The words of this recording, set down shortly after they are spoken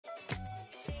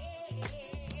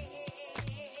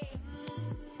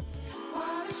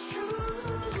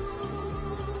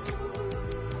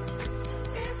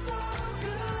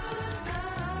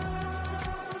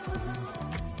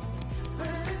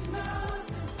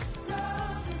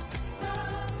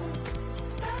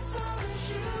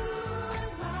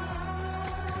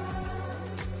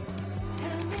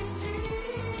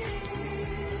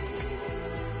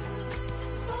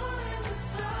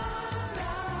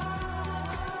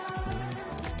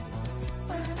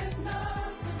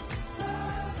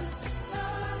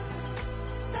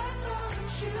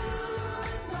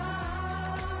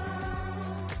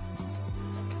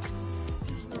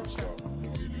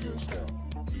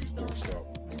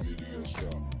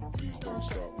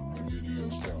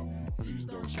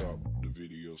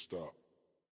stop.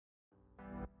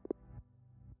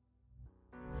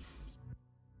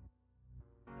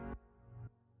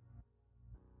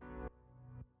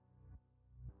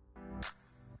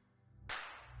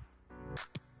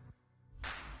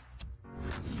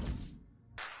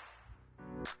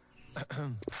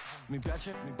 Mi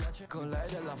piace con lei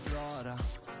della Flora,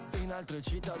 in altre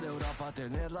città d'Europa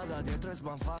tenerla da dietro e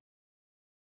sbanfare.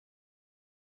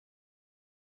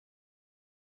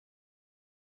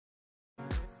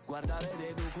 Guardare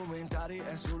dei documentari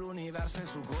è sull'universo e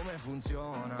su come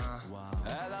funziona.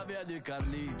 È la via di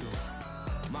Carlito,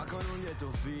 ma con un lieto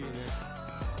fine,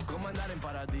 come andare in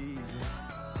paradiso,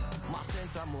 ma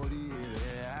senza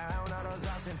morire. È una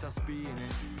rosa senza spine,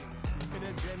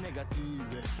 energie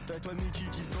negative, tra i tuoi amici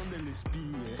ci sono delle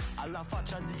spie, alla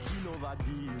faccia di chi lo va a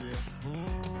dire.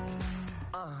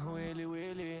 Willy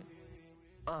Willy,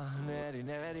 neri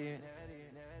neri,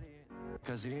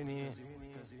 casini,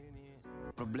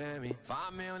 problemi.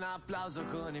 Fammi un applauso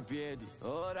con i piedi,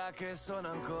 ora che sono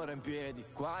ancora in piedi.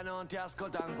 Qua non ti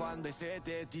ascoltano quando hai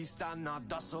sete, ti stanno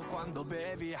addosso quando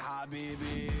bevi.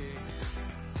 Habibi,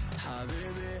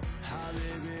 Habibi,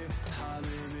 Habibi,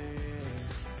 Habibi,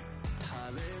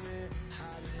 Habibi,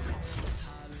 Habibi,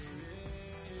 Habibi.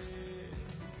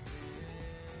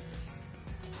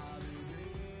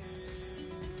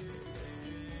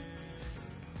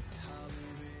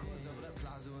 Scusa per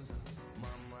la susa,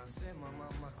 mamma se mamma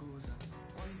accusa,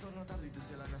 quando torno tardi tu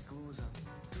sei la mia scusa,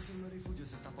 tu sei il mio rifugio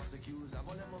se sta porta è chiusa.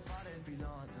 Volevo fare il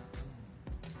pilota,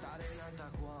 stare in alta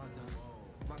quota,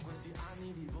 ma questi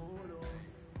anni di volo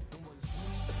non voglio.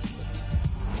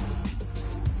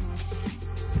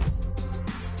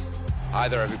 Hi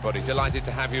there everybody, delighted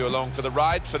to have you along for the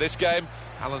ride for this game.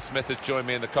 Alan Smith has joined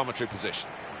me in the commentary position.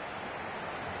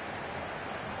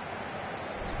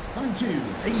 Thank you,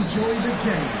 enjoy the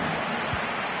game.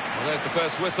 Well, there's the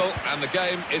first whistle and the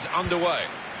game is underway.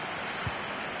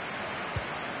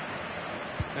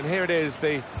 And here it is,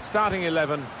 the starting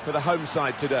 11 for the home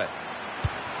side today.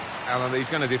 Alan, he's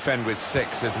going to defend with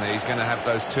 6, isn't he? He's going to have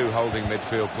those 2 holding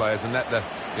midfield players and let the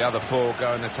other 4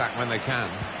 go and attack when they can.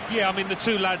 Yeah, I mean, the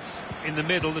 2 lads in the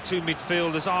middle, the 2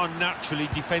 midfielders, are naturally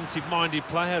defensive-minded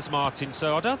players, Martin,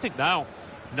 so I don't think they'll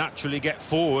naturally get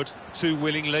forward too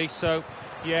willingly, so,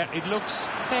 yeah, it looks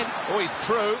fair. Oh, he's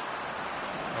through.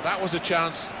 Well, that was a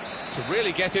chance to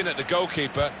really get in at the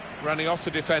goalkeeper, running off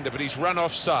the defender, but he's run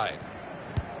offside.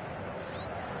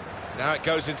 Now it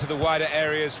goes into the wider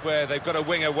areas where they've got a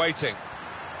winger waiting.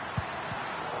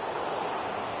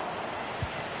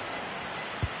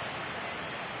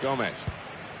 Gomez.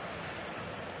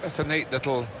 That's a neat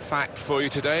little fact for you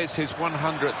today. It's his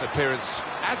 100th appearance.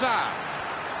 Hazard!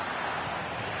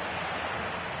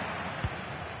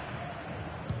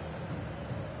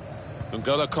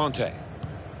 N'Golo Conte.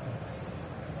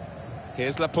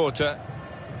 Here's Laporta.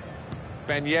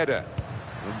 Ben Yedder.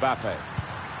 Mbappe.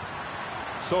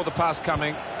 Saw the pass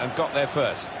coming and got there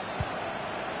first.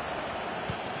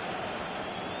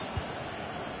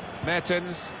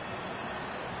 Mertens.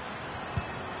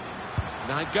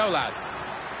 Nainggolan.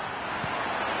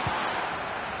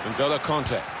 N'Golo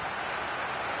Conte.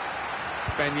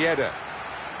 Ben Yedder.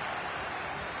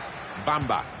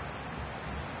 Bamba.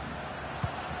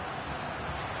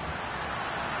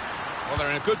 Well,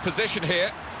 they're in a good position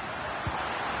here.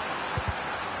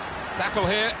 Tackle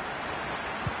here.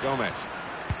 Gomez.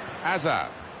 Hazard.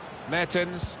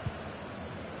 Mertens.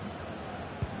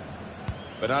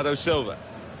 Bernardo Silva.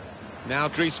 Now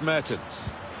Dries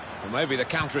Mertens. Well, maybe the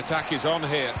counter-attack is on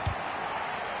here.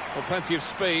 Well, plenty of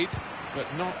speed, but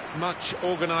not much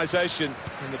organisation.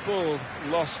 And the ball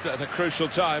lost at a crucial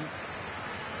time.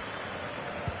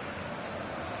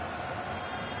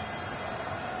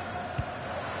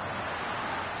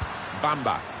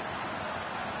 Bamba.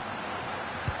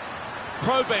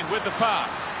 Probing with the pass.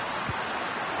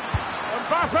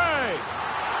 Mbappe!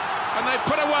 And they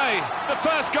put away the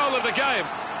first goal of the game.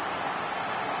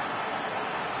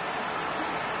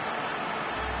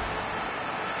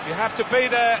 You have to be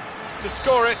there to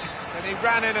score it, and he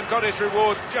ran in and got his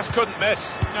reward, just couldn't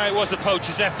miss. No, it was a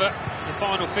poacher's effort. The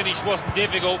final finish wasn't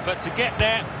difficult, but to get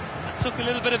there, that took a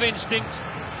little bit of instinct.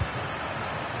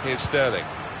 Here's Sterling.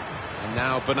 And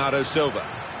now Bernardo Silva.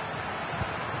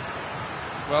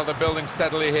 Well, they're building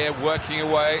steadily here, working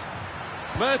away.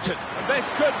 Merton. And this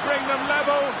could bring them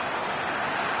level.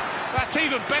 That's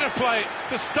even better play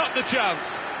to stop the chance.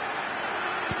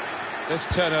 This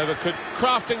turnover could...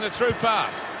 Crafting the through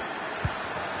pass.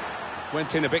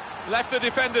 Went in a bit. Left the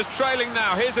defenders trailing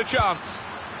now. Here's a chance.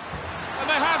 And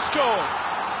they have scored.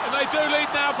 And they do lead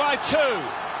now by 2.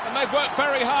 And they've worked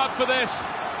very hard for this.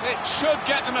 It should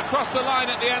get them across the line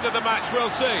at the end of the match.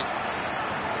 We'll see.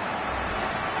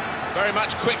 Very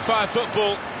much quick-fire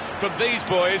football from these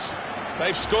boys.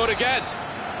 They've scored again.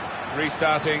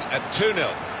 Restarting at 2-0.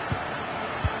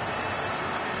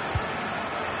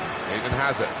 Eden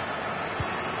Hazard.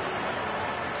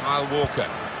 Kyle Walker.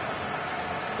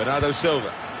 Bernardo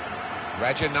Silva.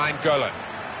 Raja Nainggolan.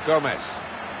 Gomez.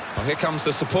 Well, here comes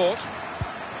the support.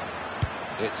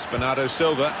 It's Bernardo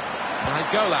Silva.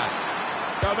 Nainggolan.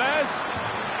 Gomez.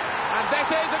 And this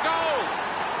is a goal!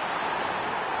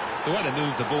 The way they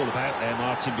moved the ball about there,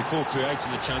 Martin, before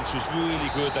creating the chance was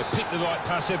really good. They picked the right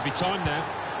pass every time now.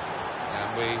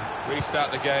 And we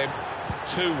restart the game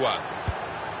 2-1.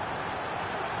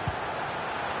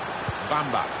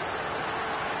 Bamba.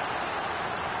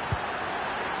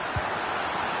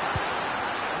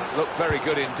 Looked very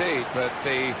good indeed, but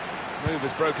the move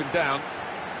has broken down.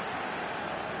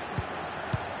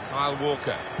 Kyle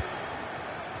Walker.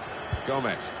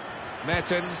 Gomez.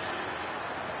 Mertens.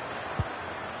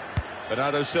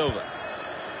 Bernardo Silva.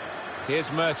 Here's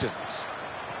Mertens.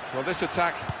 Well, this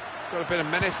attack has got a bit of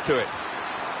menace to it.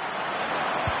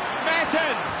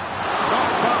 Mertens!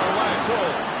 Not far away at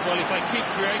all. Well, if they keep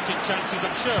creating chances,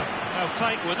 I'm sure they'll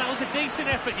take one. That was a decent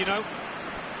effort, you know.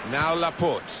 Now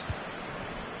Laporte.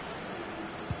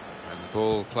 And the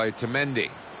ball played to Mendy.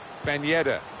 Ben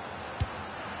Yedder.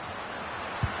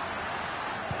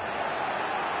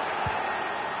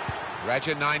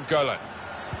 Raja Nainggolan.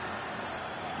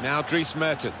 Now Dries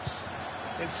Mertens.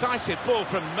 Incisive ball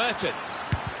from Mertens.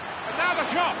 And now the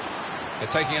shot! They're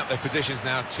taking up their positions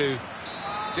now to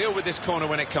deal with this corner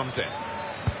when it comes in.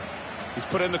 He's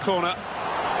put in the corner,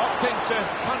 opting to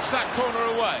punch that corner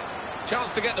away.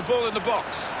 Chance to get the ball in the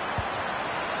box.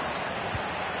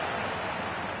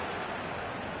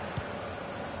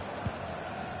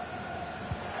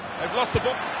 They've lost the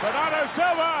ball. Bernardo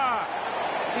Silva!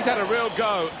 He's had a real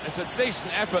go. It's a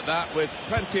decent effort, that, with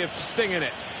plenty of sting in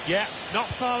it. Yeah, not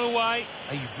far away.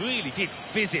 He really did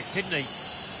fizz it, didn't he?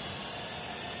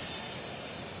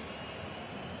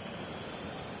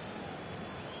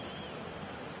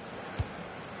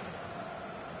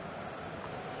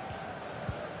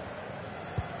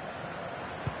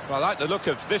 Well, I like the look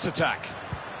of this attack.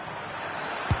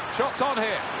 Shots on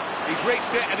here. He's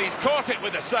reached it and he's caught it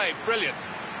with a save. Brilliant.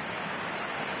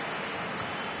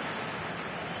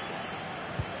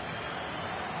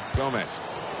 Gomez.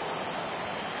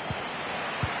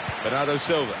 Bernardo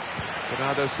Silva.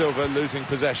 Bernardo Silva losing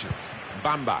possession.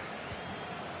 Bamba.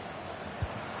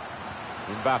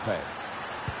 Mbappe.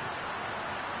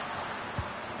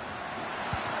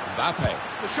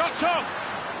 Mbappe. The shot's on!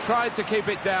 Tried to keep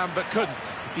it down but couldn't.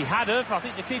 If he had have, I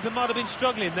think the keeper might have been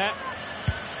struggling there.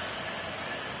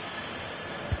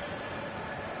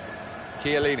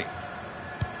 Chiellini.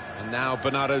 And now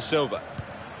Bernardo Silva.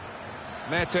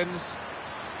 Mertens.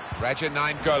 Raja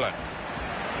Nainggolan.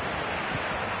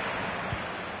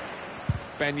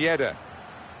 Ben Yedder.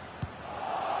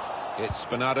 It's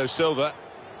Bernardo Silva.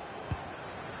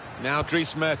 Now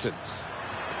Dries Mertens.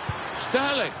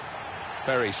 Sterling.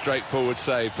 Very straightforward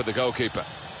save for the goalkeeper.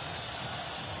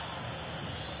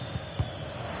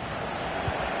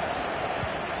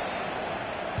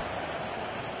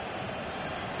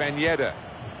 Ben Yedder.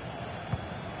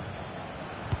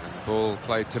 And the ball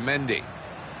played to Mendy.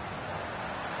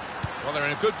 Well, they're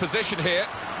in a good position here.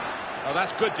 Oh,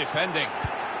 that's good defending.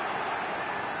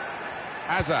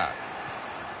 Hazard.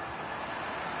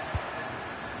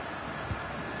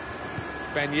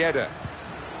 Ben Yedder.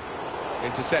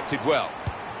 Intercepted well.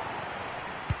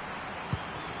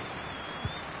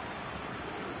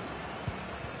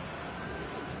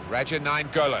 Raja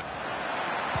Nainggolan.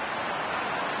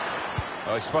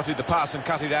 Oh, he spotted the pass and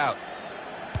cut it out.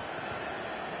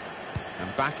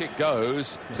 And back it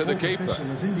goes to the keeper.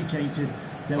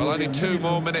 Well, only 2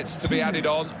 more minutes to be added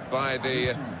on by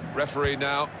the referee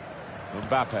now.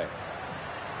 Mbappe.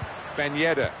 Ben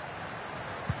Yedder.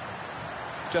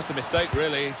 Just a mistake,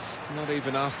 really. He's not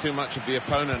even asked too much of the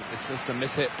opponent. It's just a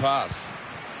mishit pass.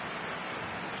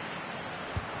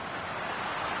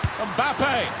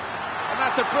 Mbappe! And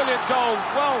that's a brilliant goal,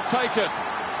 well taken.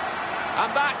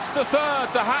 And that's the third,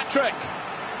 the hat-trick.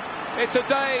 It's a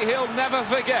day he'll never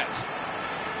forget.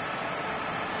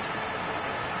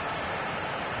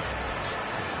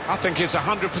 I think it's a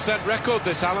 100% record,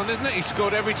 this, Alan, isn't it? He's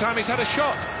scored every time he's had a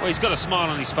shot. Well, he's got a smile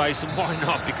on his face, and why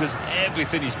not? Because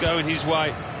everything is going his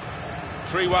way.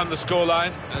 3-1 the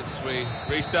scoreline as we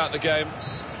restart the game.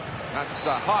 That's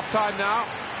half-time now,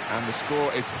 and the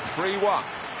score is 3-1.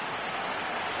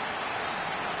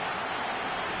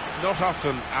 Not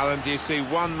often, Alan, do you see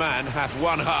one man have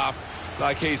one half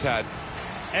like he's had.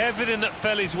 Everything that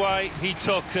fell his way, he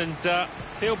took, and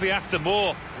he'll be after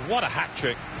more. What a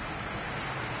hat-trick.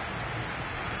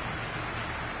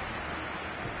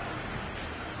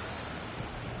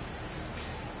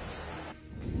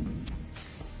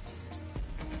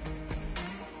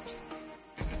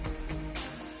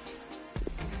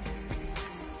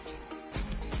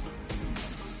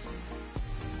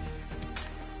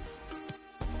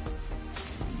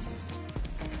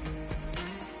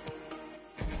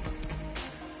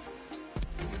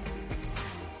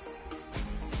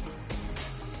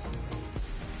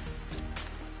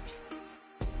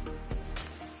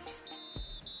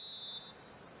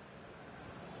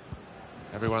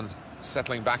 Everyone's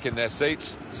settling back in their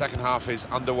seats. Second half is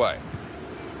underway.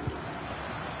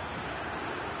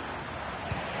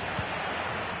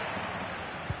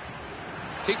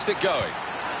 Keeps it going.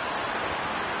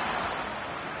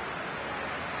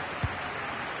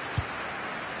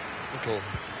 Little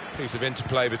piece of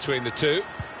interplay between the two.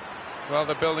 Well,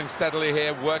 they're building steadily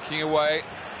here, working away.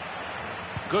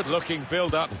 Good-looking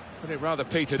build-up, but it rather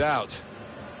petered out.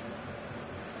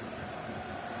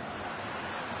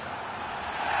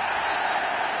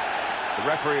 The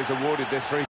referee has awarded this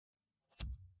free.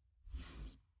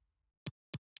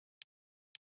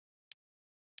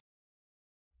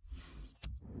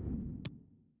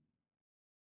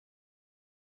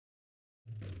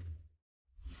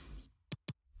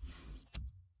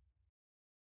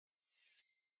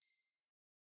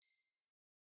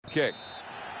 Kick.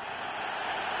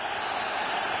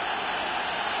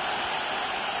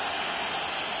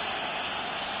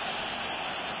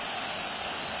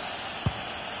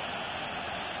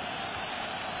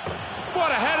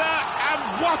 What a header,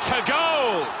 and what a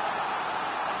goal!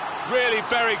 Really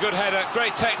very good header,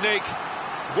 great technique,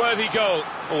 worthy goal.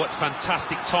 Oh, it's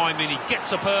fantastic timing. He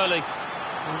gets up early.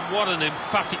 And what an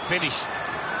emphatic finish.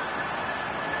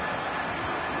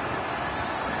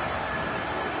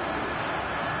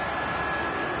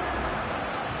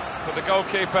 For the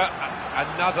goalkeeper,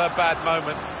 another bad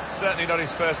moment. Certainly not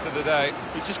his first of the day.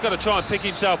 He's just got to try and pick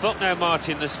himself up now,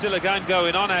 Martin. There's still a game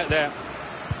going on out there.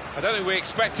 I don't think we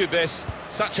expected this,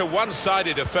 such a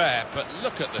one-sided affair, but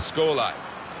look at the scoreline.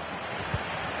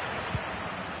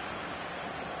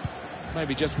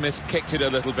 Maybe just kicked it a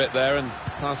little bit there, and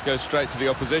pass goes straight to the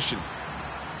opposition.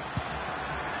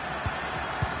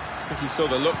 I think he saw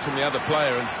the look from the other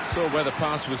player and saw where the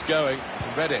pass was going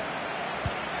and read it.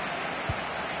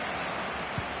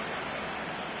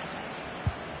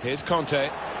 Here's Conte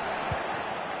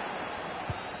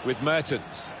with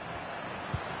Mertens.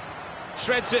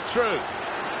 Threads it through.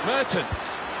 Mertens.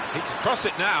 He can cross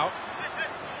it now.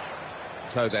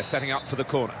 So they're setting up for the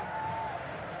corner.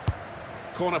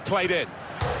 Corner played in.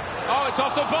 Oh, it's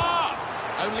off the bar!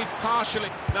 Only partially.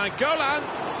 Now Golan.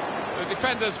 The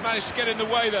defenders managed to get in the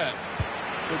way there.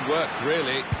 Good work,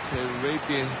 really, to read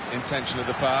the intention of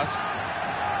the pass.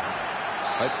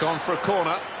 It's gone for a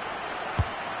corner.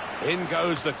 In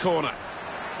goes the corner.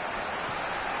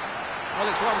 Well,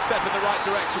 it's one step in the right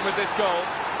direction with this goal.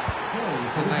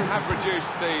 And they have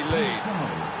reduced the lead.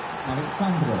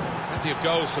 Plenty of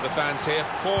goals for the fans here.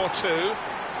 4-2.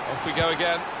 Off we go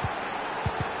again.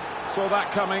 Saw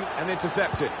that coming and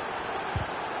intercepted.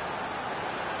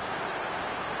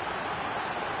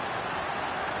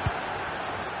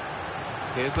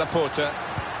 Here's Laporta.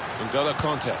 N'Golo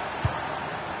Conte.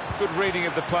 Good reading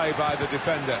of the play by the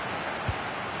defender.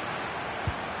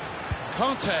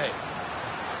 Conte.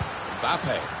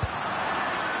 Mbappe.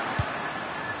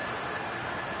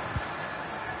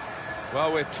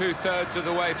 Well, we're two-thirds of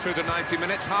the way through the 90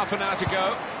 minutes, half an hour to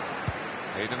go.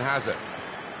 Eden Hazard.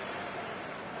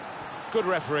 Good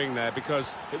refereeing there,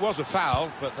 because it was a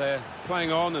foul, but they're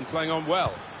playing on and playing on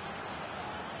well.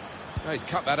 Oh, he's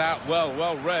cut that out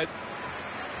well read.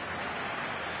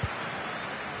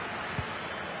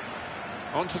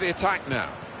 On to the attack now.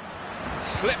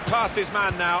 Slipped past his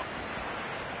man now.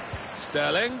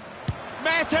 Sterling.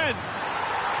 Mertens!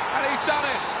 And he's done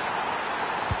it!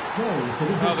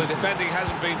 Well, the defending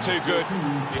hasn't been too good,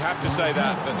 you have to say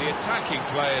that, but the attacking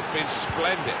play has been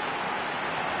splendid.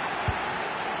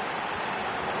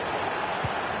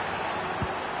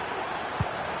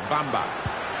 Bamba.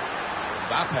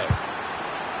 Mbappe.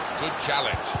 Good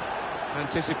challenge.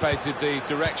 Anticipated the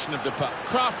direction of the pass.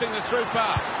 Crafting the through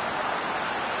pass.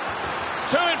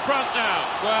 Two in front now.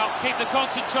 Well, keep the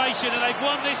concentration, and they've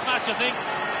won this match, I think.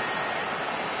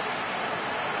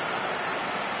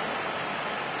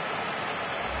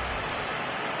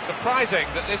 Surprising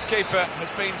that this keeper has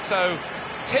been so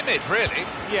timid, really.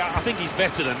 Yeah, I think he's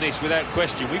better than this, without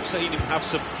question. We've seen him have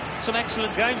some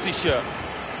excellent games this year.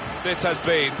 This has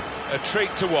been a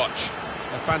treat to watch.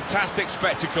 A fantastic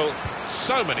spectacle.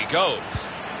 So many goals.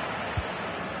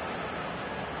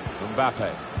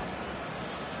 Mbappe.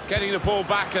 Getting the ball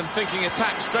back and thinking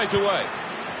attack straight away.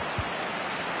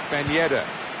 Ben Yedder.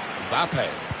 Mbappe.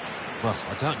 Well,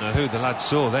 I don't know who the lad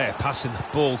saw there, passing the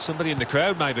ball. Somebody in the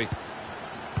crowd, maybe.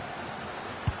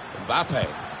 Mbappe.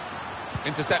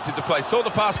 Intercepted the play, saw the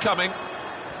pass coming.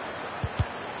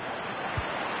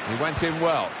 He went in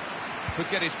well. Could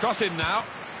get his cross in now.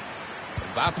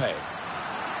 Mbappe.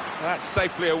 That's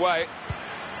safely away.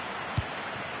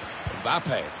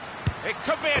 Mbappe. It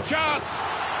could be a chance.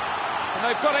 And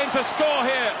they've got in to score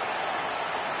here.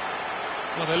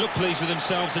 Well, they look pleased with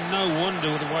themselves, and no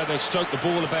wonder with the way they stroke the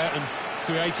ball about and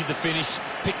created the finish,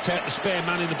 picked out the spare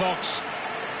man in the box.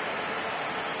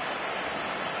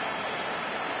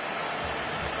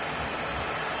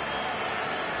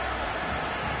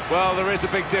 Well, there is a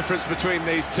big difference between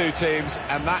these two teams,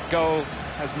 and that goal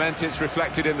has meant it's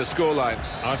reflected in the scoreline.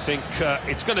 I think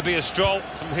it's going to be a stroll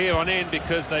from here on in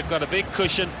because they've got a big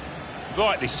cushion,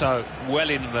 rightly so, well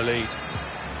in the lead.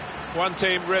 One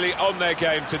team really on their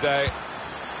game today.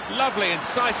 Lovely,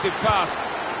 incisive pass.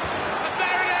 And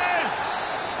there it is!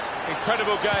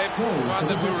 Incredible game, one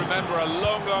that we'll remember a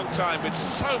long, long time with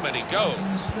so many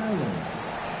goals.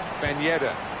 Ben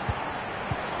Yedder.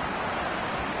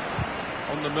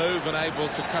 On the move and able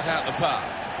to cut out the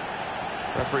pass.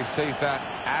 Referee sees that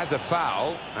as a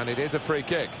foul, and it is a free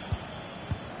kick.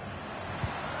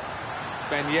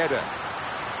 Ben Yedder.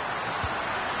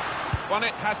 Won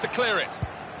it, has to clear it.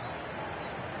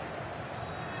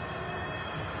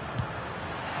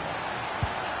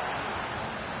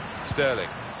 Sterling.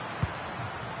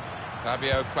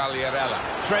 Fabio Quagliarella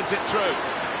threads it through.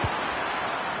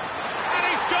 And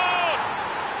he scored!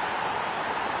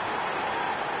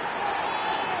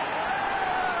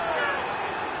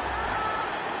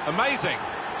 Amazing.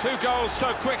 2 goals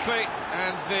so quickly,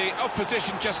 and the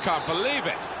opposition just can't believe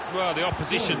it. Well, the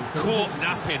opposition caught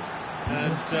napping,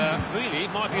 and really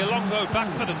it might be a long road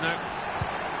back for them now.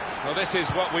 Well, this is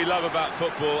what we love about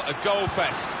football, a goal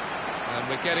fest, and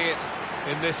we're getting it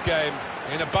in this game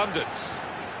in abundance.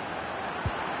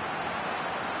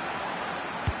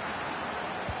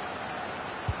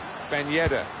 Ben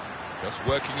Yedder. Just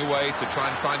working away to try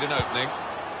and find an opening.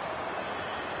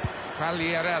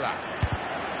 Quagliarella.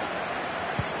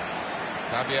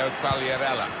 Fabio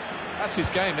Quagliarella. That's his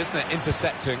game, isn't it?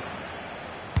 Intercepting.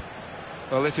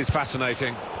 Well, this is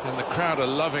fascinating, and the crowd are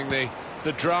loving the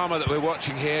drama that we're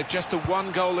watching here. Just a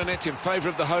 1 goal in it in favour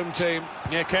of the home team.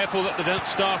 Yeah, careful that they don't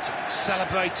start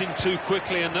celebrating too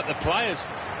quickly and that the players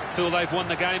feel they've won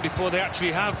the game before they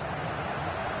actually have.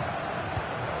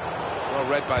 Well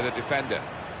read by the defender.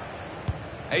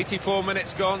 84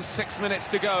 minutes gone, 6 minutes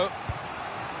to go.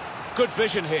 Good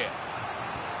vision here.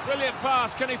 Brilliant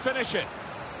pass, can he finish it?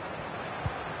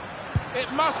 It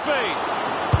must be.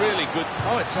 Really good.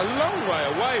 Oh, it's a long way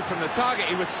away from the target.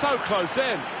 He was so close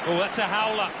in. Oh, that's a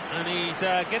howler, and he's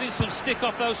getting some stick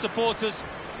off those supporters.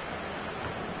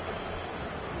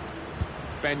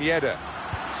 Ben Yedder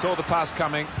saw the pass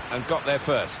coming and got there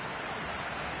first.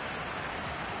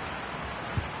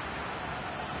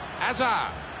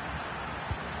 Hazard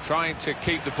trying to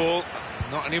keep the ball.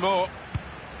 Not anymore.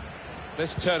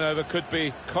 This turnover could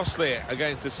be costly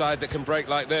against a side that can break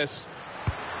like this.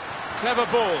 Clever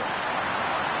ball.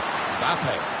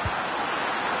 Mbappe.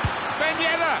 Ben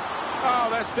Yedder. Oh,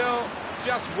 there's still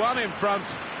just 1 in front.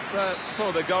 But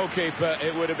for the goalkeeper,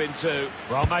 it would have been 2.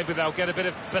 Well, maybe they'll get a bit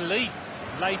of belief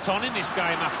late on in this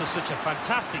game after such a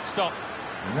fantastic stop.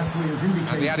 The referee has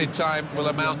indicated And the added time will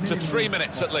amount to 3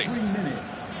 minutes at least. 3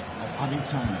 minutes of added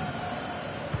time.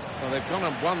 Well, they've gone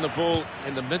and won the ball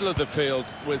in the middle of the field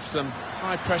with some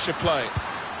high-pressure play.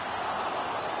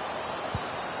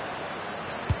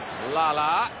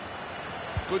 Lala.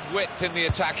 Good width in the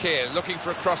attack here, looking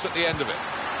for a cross at the end of it.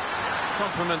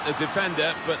 Compliment the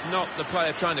defender, but not the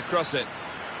player trying to cross it.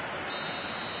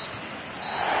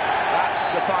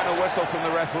 That's the final whistle from the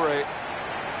referee.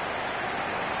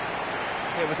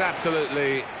 It was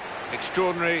absolutely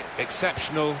extraordinary,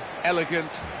 exceptional,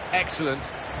 elegant,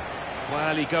 excellent.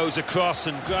 Well, he goes across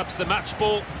and grabs the match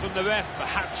ball from the ref, a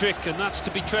hat-trick, and that's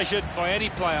to be treasured by any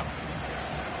player.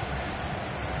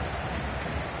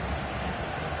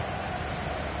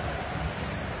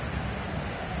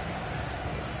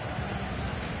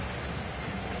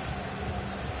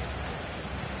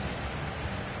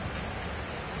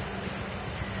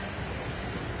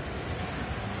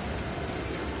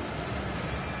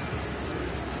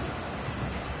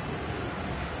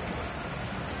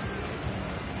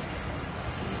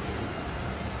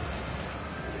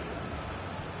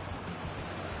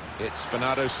 It's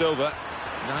Bernardo Silva.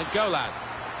 Now Golan.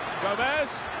 Gomez.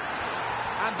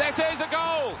 And this is a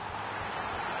goal!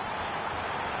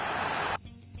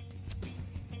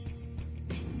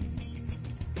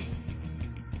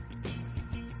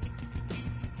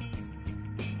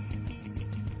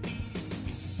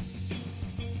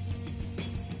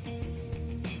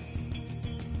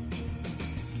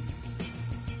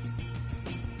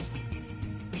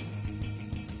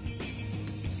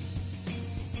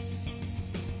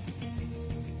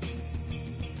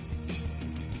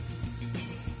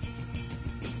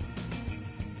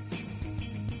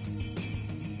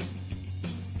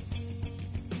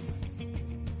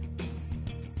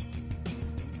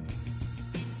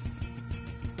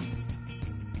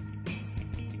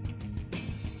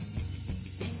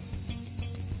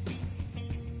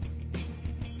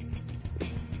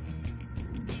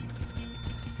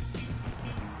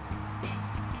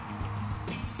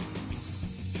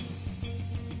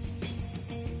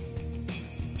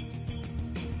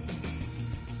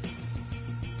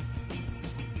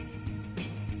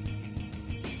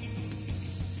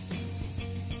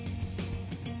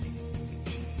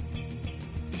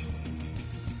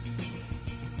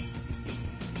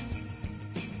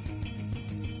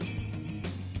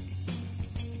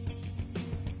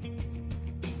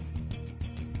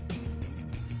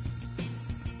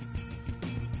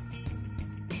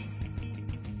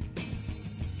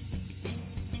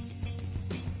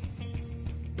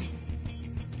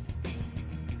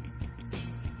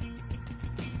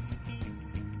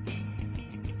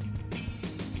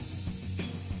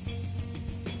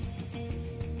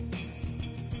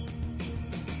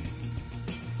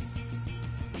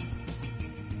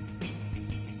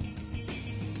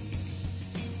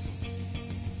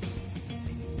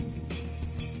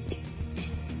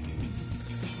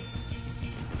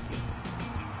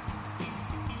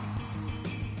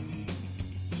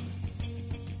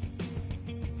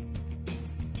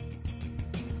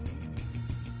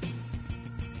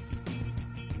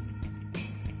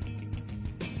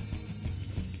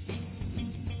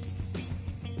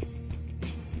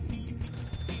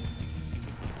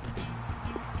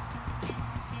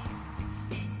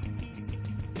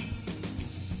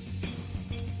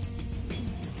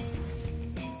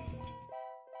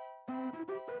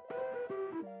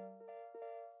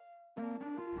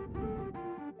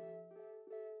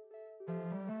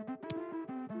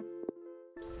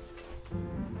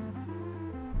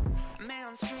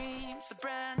 dreams, a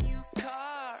brand new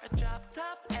car, a drop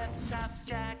top, F-top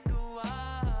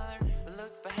Jaguar. We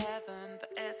look for heaven,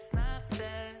 but it's not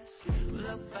this. We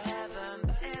look for heaven,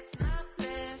 but it's not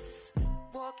this.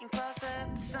 Walking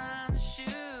closet, designer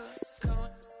shoes,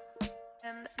 coat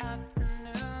in the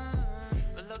afternoon.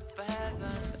 We look for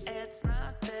heaven, but it's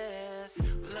not this.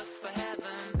 We look for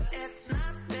heaven, but it's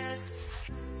not this.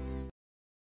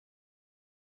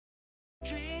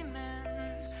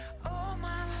 Dreaming, all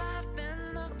my life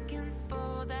been looking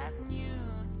for that new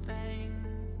thing.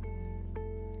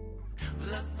 We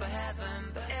look for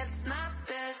heaven, but it's not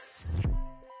this.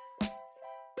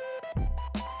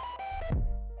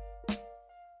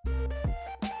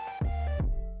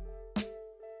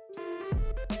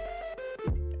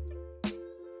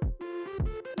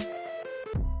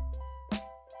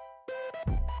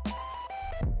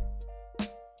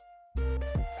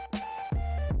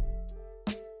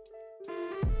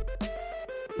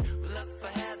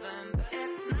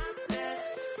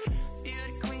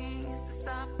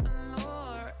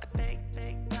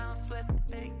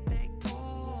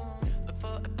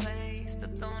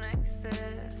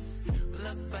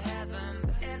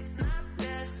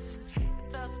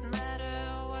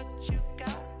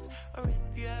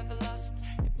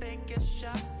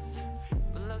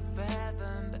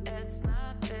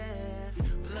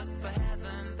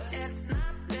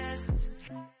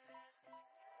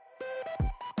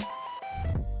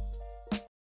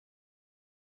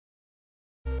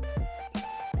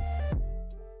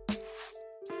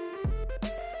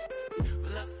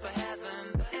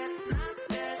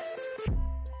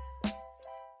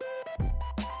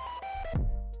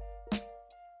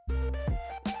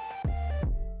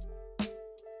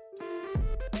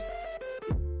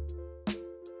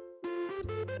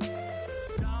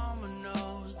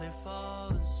 Dominoes, they fall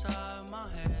inside my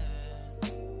head.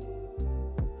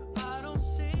 I don't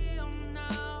see them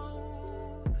now,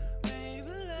 maybe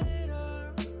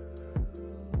later.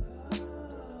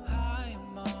 I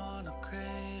am on a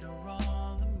crater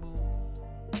on the moon.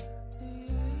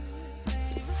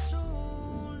 Maybe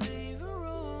soon leave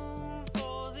room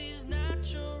for these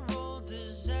natural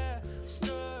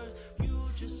disasters. You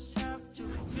just have to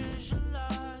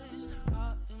visualize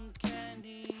cotton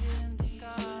candy in the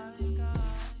sky.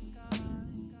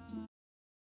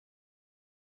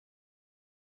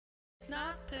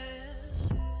 Not this.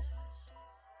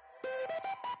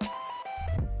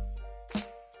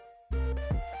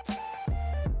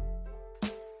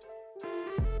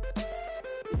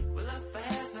 We look for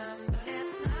heaven, but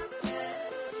it's not this.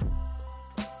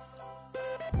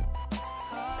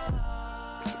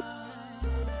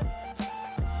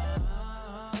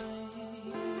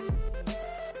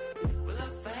 We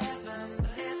look for heaven,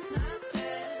 but it's not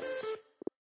this.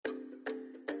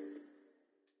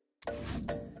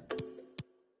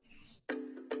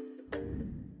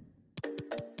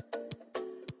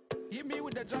 Hit me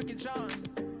with the Jackie Chan.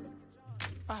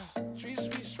 Sweet,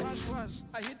 sweet, swash, swash.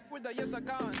 I hit with the yes I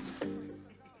can.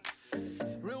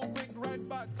 Real quick, right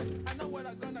back. I know what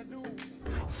I'm gonna do.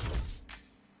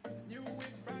 New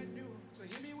with brand new. So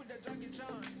hit me with the Jackie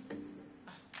Chan.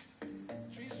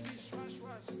 Sweet, sweet, swash,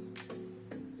 swash.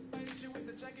 I hit you with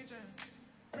the Jackie Chan.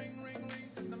 Ring, ring,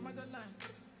 ring to the motherland.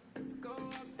 Go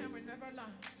up and we never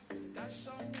land. Cash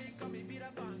on me, call me beat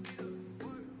up on.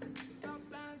 Got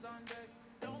plans on deck.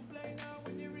 Don't play now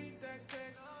when you read that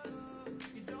text.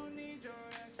 You don't need your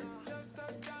ex. Just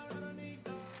touch down, I don't need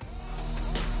no.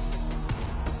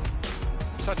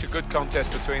 Such a good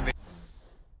contest between the...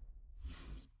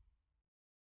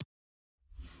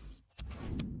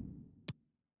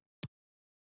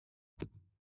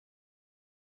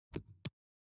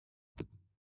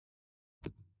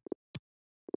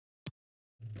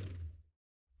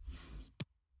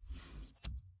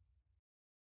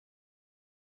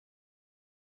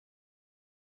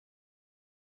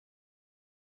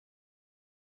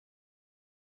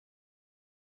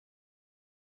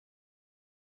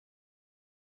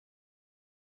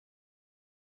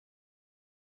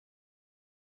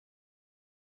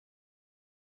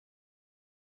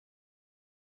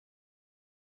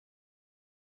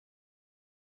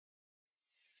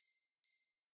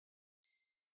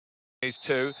 These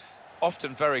two,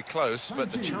 often very close,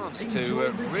 but the chance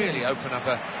to really open up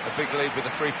a big lead with the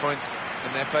 3 points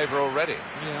in their favour already.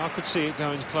 Yeah, I could see it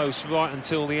going close right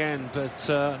until the end, but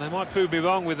they might prove me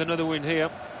wrong with another win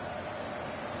here.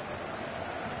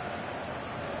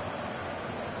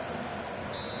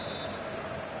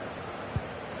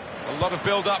 A lot of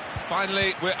build-up.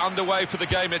 Finally, we're underway for the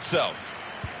game itself.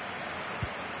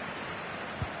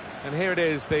 And here it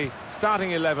is, the starting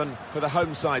 11 for the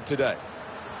home side today,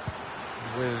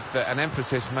 with an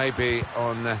emphasis maybe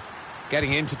on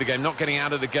getting into the game, not getting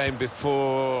out of the game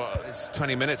before it's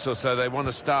 20 minutes or so. They want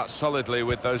to start solidly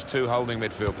with those two holding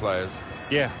midfield players.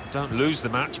 Yeah, don't lose the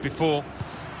match before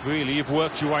really you've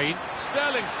worked your way in.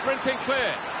 Sterling sprinting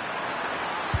clear.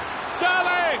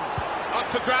 Sterling!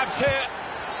 Up for grabs here.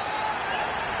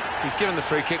 He's given the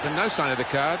free kick, but no sign of the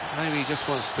card. Maybe he just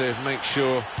wants to make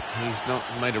sure he's not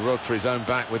made a rod for his own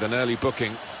back with an early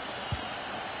booking. And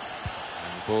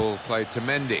the ball played to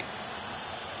Mendy.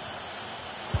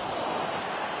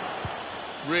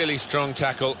 Really strong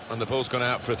tackle, and the ball's gone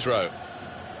out for a throw.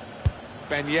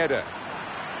 Ben Yedder.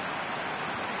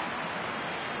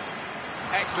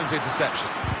 Excellent interception.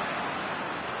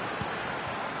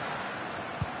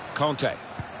 Conte.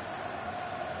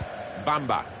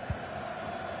 Bamba.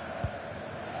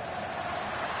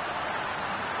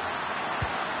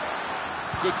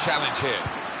 Good challenge here.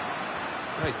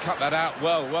 Oh, he's cut that out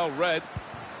well read.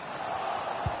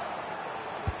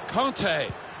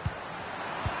 Conte.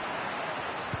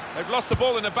 They've lost the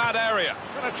ball in a bad area.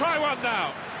 Going to try one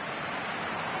now.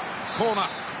 Corner.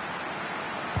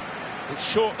 It's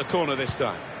short, the corner this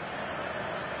time.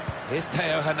 Here's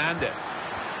Theo Hernandez.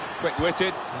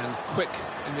 Quick-witted and quick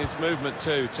in his movement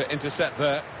too to intercept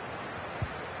there.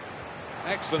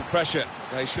 Excellent pressure.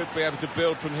 They should be able to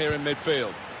build from here in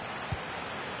midfield.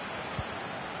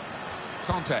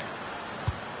 Conte.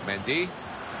 Mendy.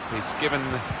 He's given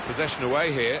possession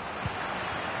away here.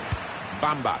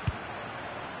 Bamba.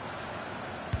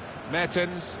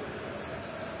 Mertens.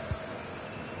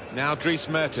 Now Dries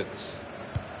Mertens.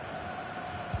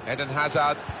 Eden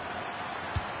Hazard.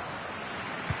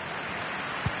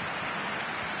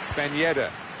 Ben Yedder.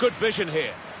 Good vision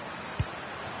here.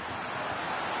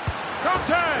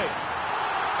 Conte!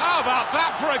 How about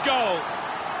that for a goal?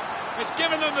 It's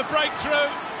given them the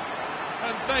breakthrough,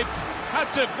 and they've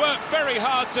had to work very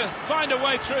hard to find a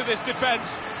way through this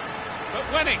defence. But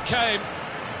when it came,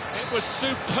 it was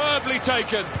superbly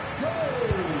taken.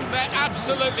 They're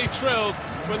absolutely thrilled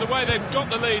with the way they've got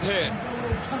the lead here.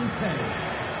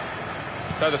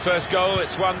 So the first goal,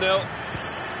 it's 1-0.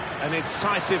 An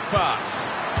incisive pass.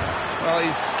 Well,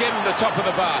 he's skimmed the top of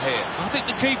the bar here. I think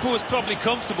the keeper was probably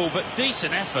comfortable, but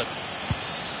decent effort.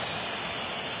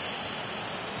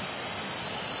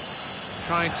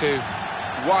 Trying to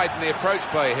widen the approach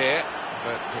play here,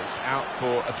 but it's out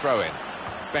for a throw-in.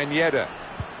 Ben Yedder.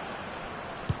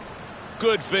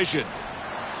 Good vision.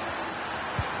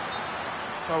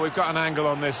 Well, we've got an angle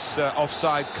on this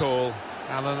offside call,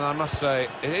 Alan, and I must say,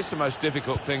 it is the most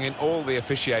difficult thing in all the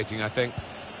officiating, I think.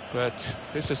 But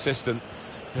this assistant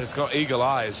has got eagle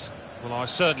eyes. Well, I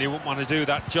certainly wouldn't want to do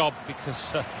that job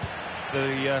because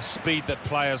the speed that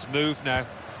players move now,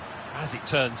 as it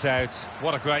turns out,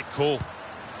 what a great call.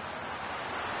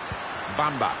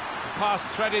 Bamba. Pass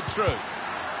threaded through.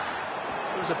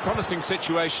 It was a promising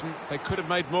situation. They could have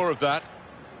made more of that.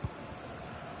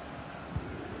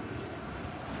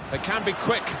 They can be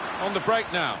quick on the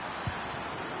break now.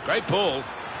 Great ball.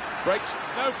 Breaks.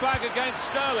 No flag against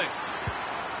Sterling.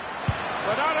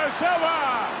 Bernardo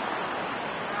Silva!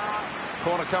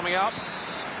 Corner coming up.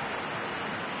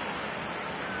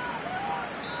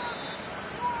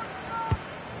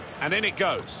 And in it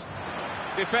goes.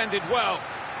 Defended well.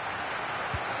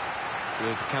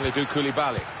 With Kalidou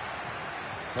Koulibaly.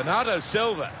 Bernardo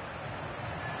Silva.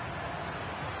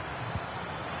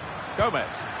 Gomez.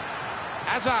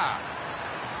 Hazard.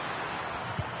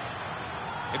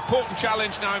 Important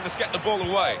challenge now, he must get the ball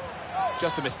away.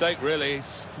 Just a mistake, really.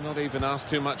 He's not even asked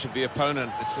too much of the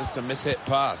opponent. It's just a mishit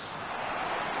pass.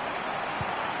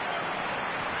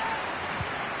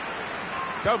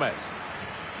 Gomez.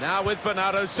 Now with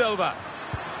Bernardo Silva.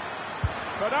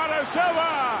 Bernardo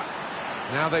Silva!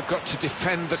 Now they've got to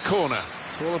defend the corner.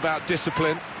 It's all about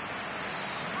discipline.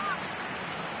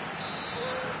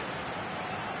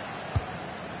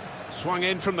 Swung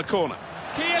in from the corner.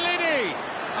 Chiellini!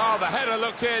 Oh, the header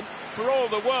looked in for all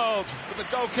the world, but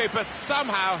the goalkeeper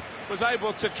somehow was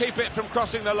able to keep it from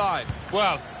crossing the line.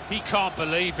 Well, he can't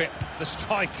believe it. The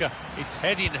striker, it's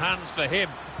head in hands for him.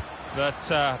 But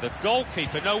the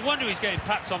goalkeeper, no wonder he's getting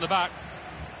pats on the back.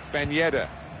 Ben Yedder.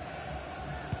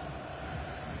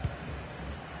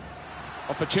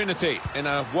 Opportunity in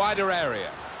a wider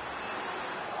area.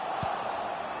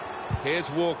 Here's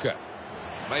Walker.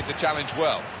 Made the challenge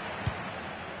well.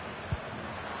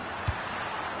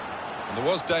 And there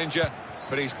was danger,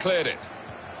 but he's cleared it.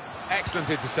 Excellent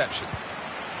interception.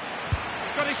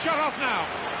 He's got his shot off now.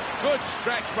 Good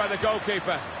stretch by the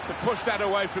goalkeeper to push that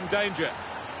away from danger.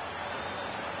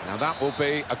 Now that will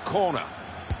be a corner.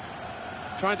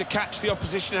 Trying to catch the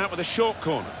opposition out with a short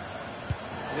corner.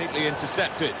 Neatly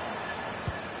intercepted.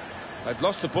 They've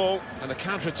lost the ball, and the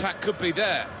counter-attack could be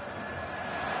there.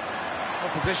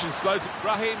 Opposition slow to...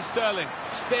 Raheem Sterling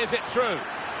steers it through.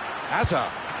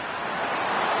 Hazard.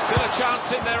 Still a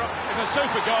chance in there. It's a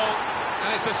super goal.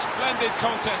 And it's a splendid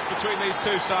contest between these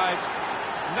two sides.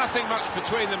 Nothing much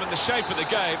between them in the shape of the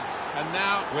game. And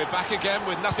now we're back again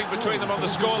with nothing between them on the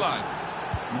scoreline.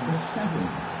 Number 7.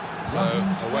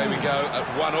 So away we go at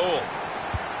 1-1.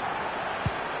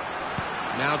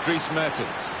 Now Dries Mertens.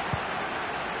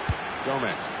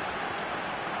 Gomez.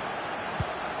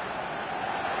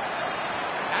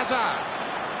 Hazard.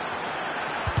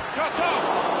 Shot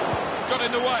off. Got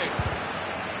in the way.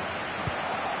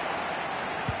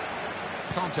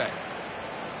 Conte.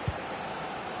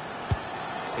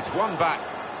 It's one back.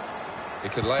 He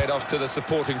could lay it off to the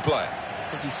supporting player. I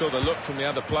think he saw the look from the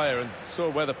other player and saw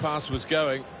where the pass was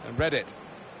going and read it.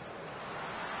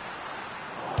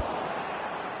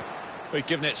 We've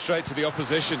given it straight to the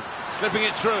opposition, slipping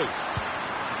it through.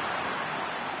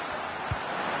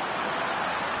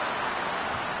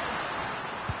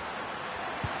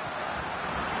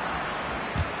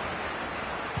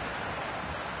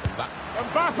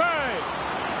 Mbappe!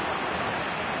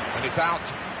 And it's out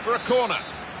for a corner.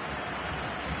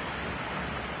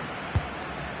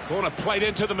 Corner played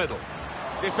into the middle.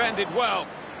 Defended well.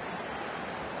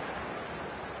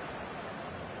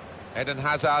 Eden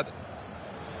Hazard.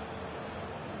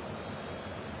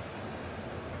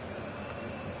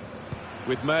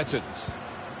 With Mertens.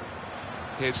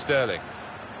 Here's Sterling.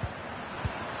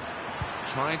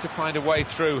 Trying to find a way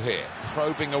through here.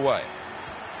 Probing away.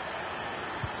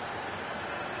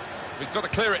 We've got to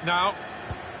clear it now.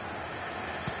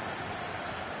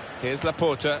 Here's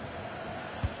Laporta.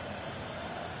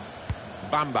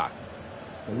 Bamba.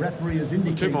 The referee has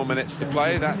indicated 2 more minutes to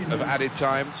play, that of added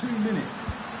time. 2 minutes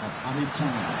of added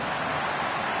time.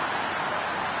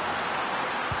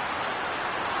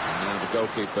 And now the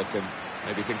goalkeeper can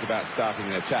maybe think about starting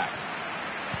an attack.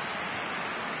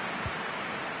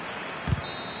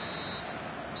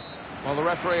 Well, the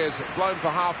referee has blown for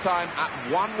half-time at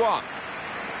 1-1.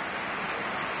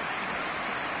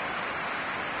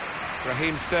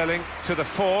 Raheem Sterling to the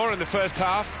fore in the first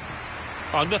half.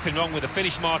 Oh, nothing wrong with the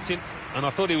finish, Martin. And I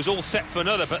thought he was all set for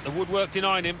another, but the woodwork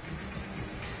denied him.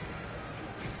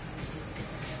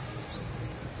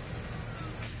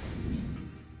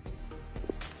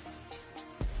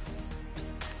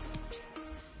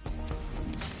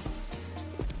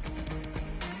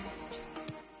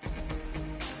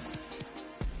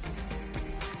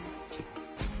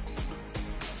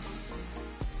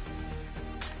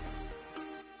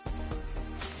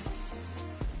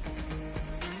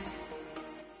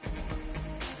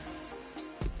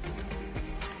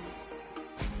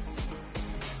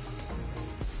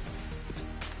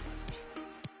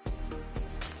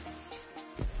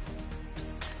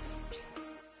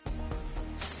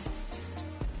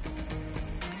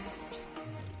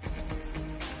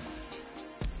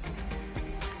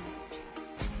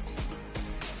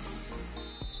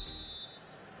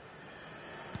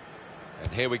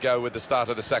 And here we go with the start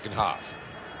of the second half.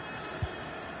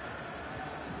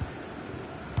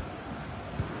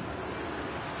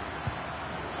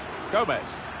 Gomez.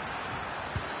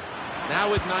 Now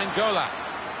with Nainggolan.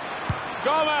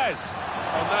 Gomez!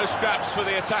 Oh, no scraps for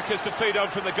the attackers to feed on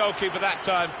from the goalkeeper that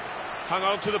time. Hung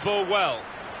on to the ball well.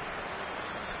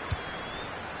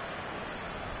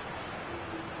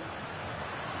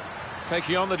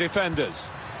 Taking on the defenders.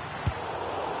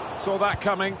 Saw that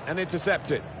coming and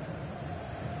intercepted.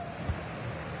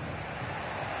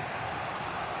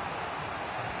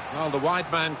 Well, the wide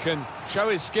man can show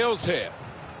his skills here.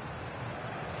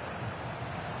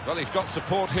 Well, he's got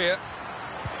support here.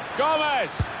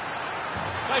 Gomez!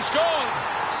 They've scored!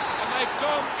 And they've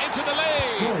gone into the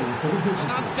lead! And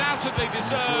undoubtedly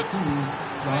deserved.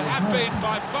 They have been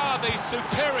by far the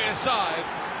superior side,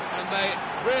 and they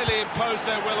really imposed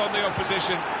their will on the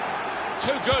opposition.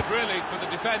 Too good, really, for the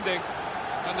defending,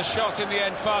 and the shot in the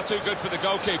end far too good for the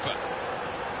goalkeeper.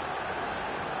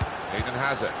 Eden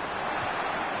Hazard.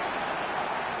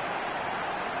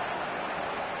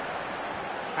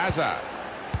 Hazard.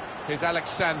 Here's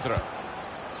Alexandro.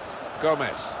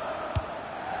 Gomez.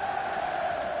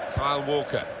 Kyle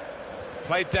Walker.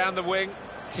 Played down the wing,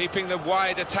 keeping the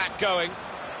wide attack going.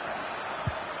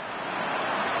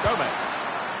 Gomez.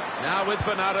 Now with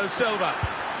Bernardo Silva.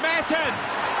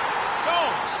 Mertens!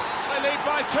 Goal! They lead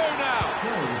by 2 now.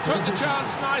 Took the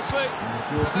chance nicely,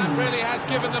 and that really has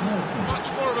given them much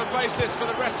more of a basis for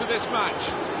the rest of this match.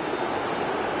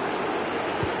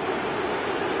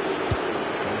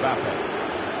 Mbappe.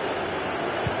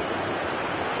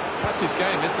 That's his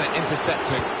game, isn't it?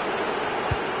 Intercepting.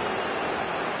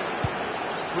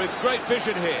 With great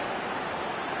vision here.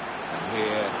 And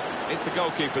here It's the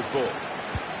goalkeeper's ball.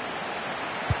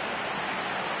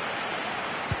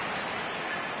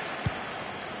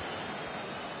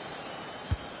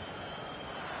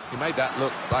 He made that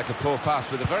look like a poor pass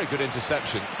with a very good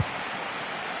interception.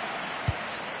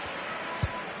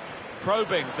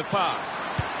 Probing the pass.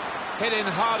 Hit in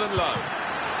hard and low.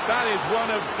 That is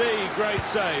one of the great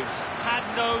saves. Had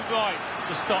no right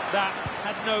to stop that.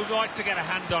 Had no right to get a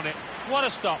hand on it. What a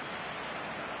stop.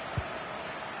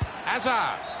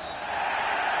 Hazard.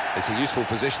 It's a useful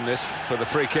position, this, for the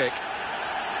free kick.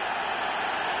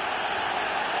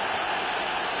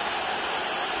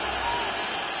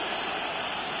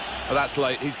 Well, that's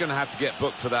late. He's going to have to get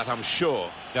booked for that, I'm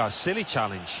sure. Yeah, a silly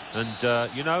challenge.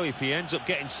 And, you know, if he ends up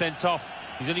getting sent off,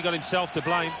 he's only got himself to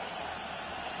blame.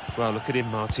 Well, look at him,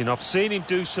 Martin. I've seen him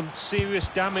do some serious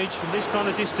damage from this kind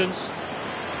of distance.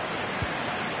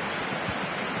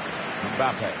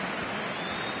 Mbappe.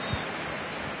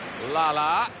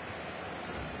 Lala.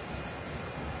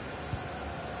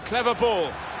 Clever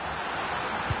ball.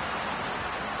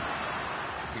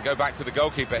 Can go back to the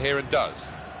goalkeeper here and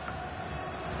does.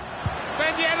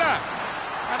 Ben Yedder!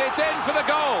 And it's in for the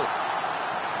goal.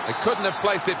 They couldn't have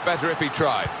placed it better if he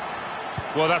tried.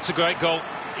 Well, that's a great goal.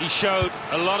 He showed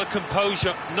a lot of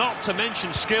composure, not to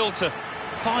mention skill, to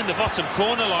find the bottom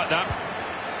corner like that.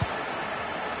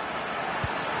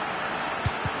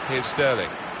 Here's Sterling.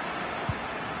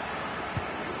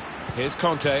 Here's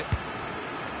Conte.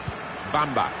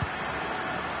 Bamba.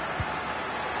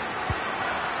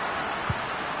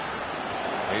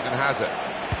 Eden Hazard.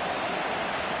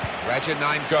 Raja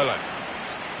 9 Golan.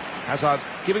 Hazard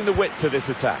giving the width to this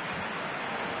attack.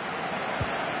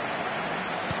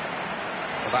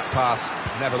 Well, that pass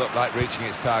never looked like reaching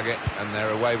its target, and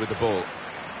they're away with the ball.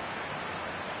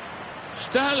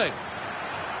 Sterling.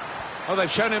 Oh,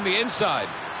 they've shown him the inside.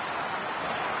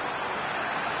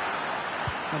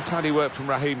 Untidy work from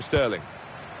Raheem Sterling.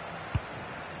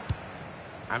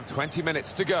 And 20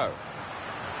 minutes to go.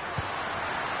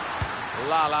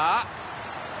 Lala.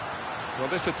 Well,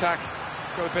 this attack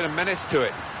has got a bit of menace to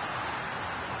it.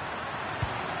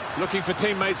 Looking for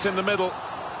teammates in the middle.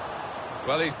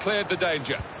 Well, he's cleared the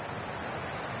danger.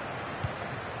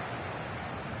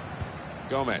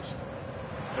 Gomez.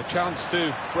 A chance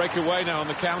to break away now on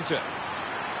the counter.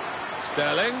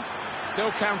 Sterling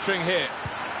still countering here.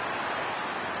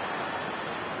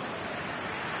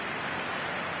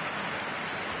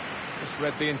 Just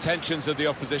read the intentions of the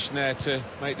opposition there to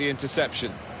make the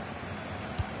interception.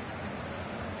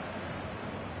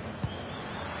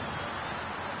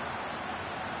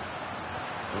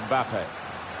 Mbappe.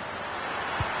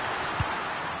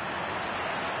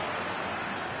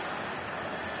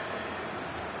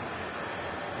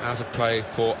 Out of play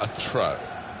for a throw.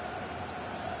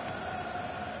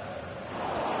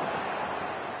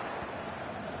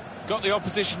 Got the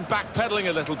opposition backpedaling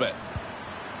a little bit.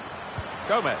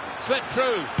 Gomez slipped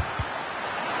through.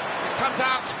 It comes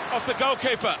out off the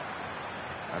goalkeeper.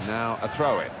 And now a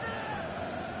throw-in.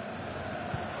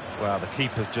 Well, the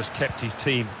keeper's just kept his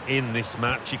team in this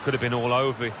match. He could have been all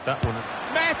over that one.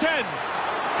 Mertens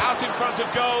out in front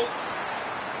of goal.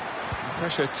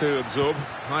 Pressure to absorb,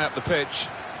 high up the pitch.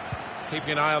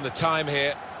 Keeping an eye on the time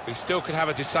here. We still could have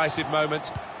a decisive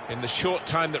moment in the short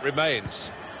time that remains.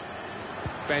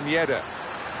 Ben Yedder.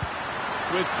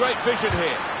 With great vision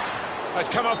here. It's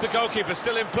come off the goalkeeper,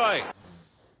 still in play.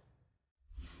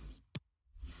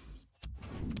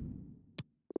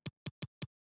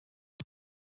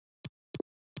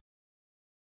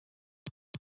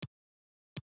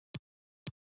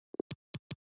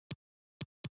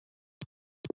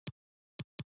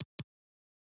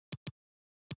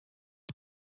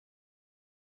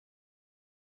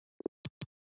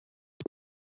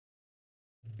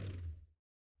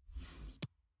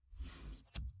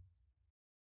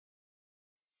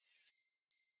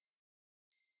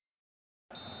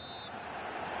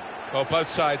 Well, both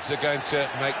sides are going to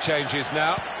make changes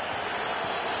now.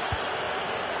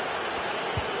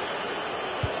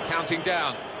 Counting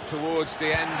down towards the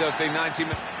end of the 90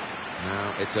 minutes.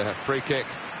 Now it's a free kick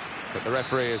that the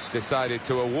referee has decided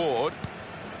to award.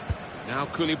 Now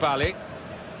Koulibaly.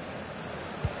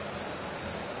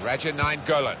 Raja 9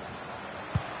 Golan.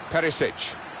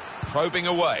 Perisic probing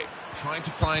away, trying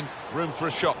to find room for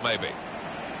a shot maybe.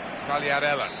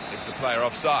 Cagliarella is the player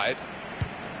offside.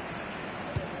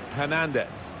 Hernandez.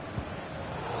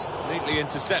 Neatly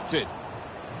intercepted.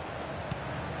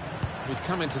 He's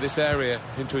come into this area,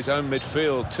 into his own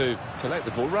midfield to collect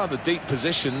the ball. Rather deep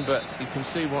position, but you can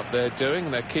see what they're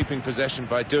doing. They're keeping possession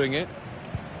by doing it.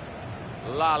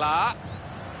 Lala.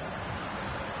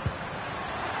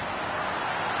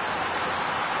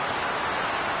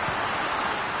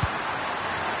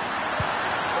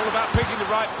 All about picking the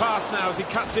right pass now as he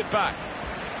cuts it back.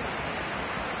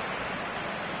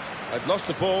 They've lost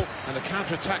the ball and the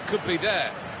counter-attack could be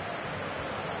there.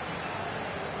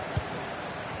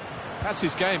 That's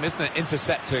his game, isn't it?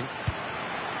 Intercepting.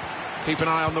 Keep an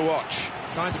eye on the watch.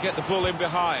 Trying to get the ball in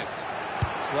behind.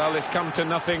 Well, it's come to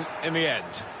nothing in the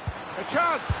end. A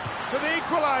chance for the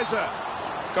equaliser.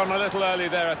 Gone a little early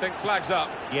there, I think. Flags up.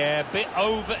 Yeah, a bit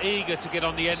over-eager to get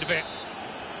on the end of it.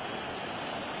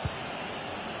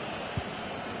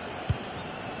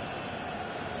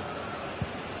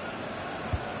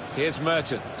 Here's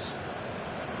Mertens.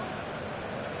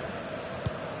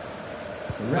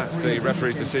 That's the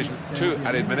referee's decision. 2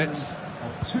 added minutes.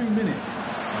 Of 2 minutes.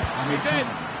 He's in.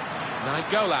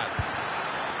 Nainggolan.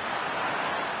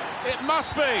 It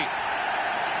must be.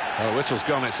 Oh, whistle's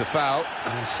gone, it's a foul.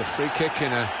 It's a free kick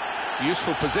in a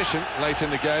useful position late in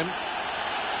the game.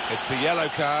 It's a yellow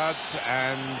card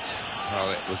and,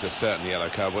 well, it was a certain yellow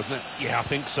card, wasn't it? Yeah, I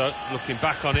think so. Looking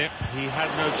back on it, he had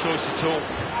no choice at all.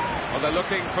 Well, they're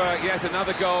looking for yet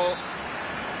another goal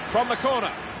from the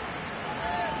corner.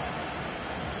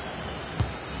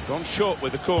 Gone short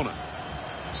with the corner.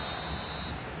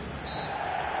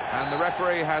 And the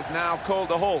referee has now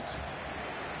called a halt.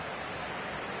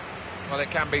 Well, it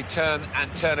can be turn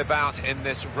and turn about in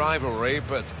this rivalry,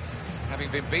 but having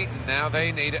been beaten now,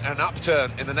 they need an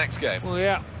upturn in the next game. Well,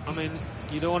 yeah, I mean,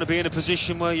 you don't want to be in a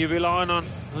position where you're relying on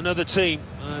another team,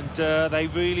 and they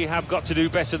really have got to do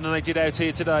better than they did out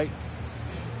here today.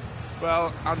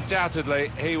 Well,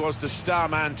 undoubtedly, he was the star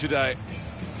man today.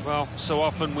 Well, so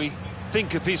often we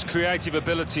think of his creative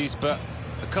abilities, but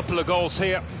a couple of goals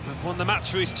here have won the match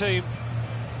for his team.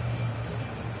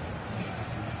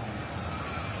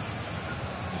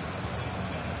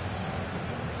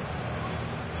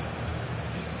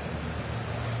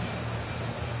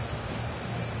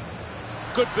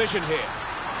 Good vision here.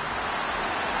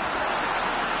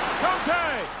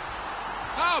 Conte!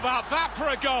 How about that for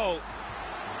a goal?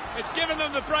 It's given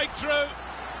them the breakthrough,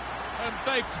 and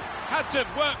they've had to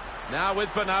work. Now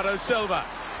with Bernardo Silva.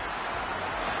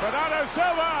 Bernardo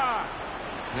Silva!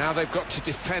 Now they've got to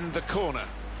defend the corner.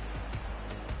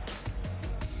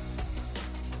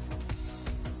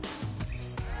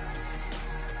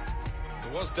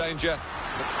 There was danger,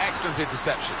 but excellent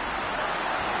interception.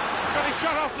 He's got his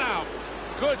shot off now.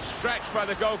 Good stretch by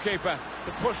the goalkeeper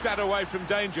to push that away from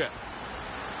danger.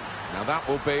 Now that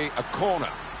will be a corner.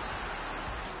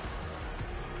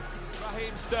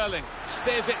 Raheem Sterling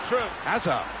steers it through.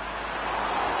 Hazard.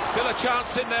 Still a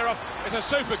chance in there. It's a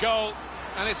super goal,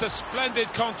 and it's a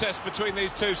splendid contest between these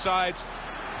two sides.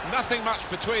 Nothing much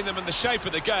between them and the shape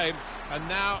of the game. And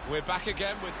now we're back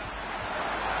again with...